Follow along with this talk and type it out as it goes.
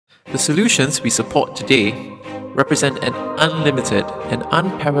The solutions we support today represent an unlimited and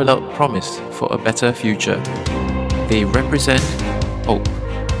unparalleled promise for a better future. They represent hope.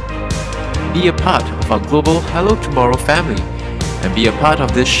 Be a part of our global Hello Tomorrow family and be a part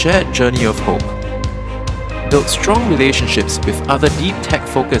of this shared journey of hope. Build strong relationships with other deep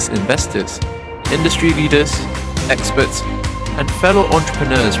tech-focused investors, industry leaders, experts, and fellow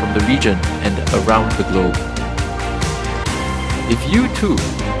entrepreneurs from the region and around the globe. If you too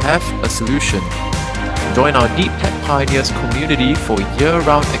have a solution, join our Deep Tech Pioneers community for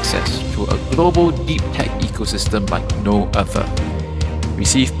year-round access to a global deep tech ecosystem like no other.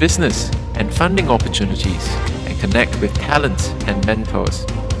 Receive business and funding opportunities and connect with talents and mentors.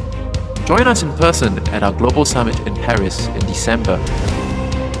 Join us in person at our Global Summit in Paris in December.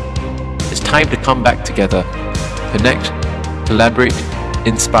 It's time to come back together, connect, collaborate,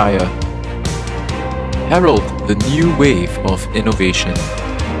 inspire. Herald the new wave of innovation.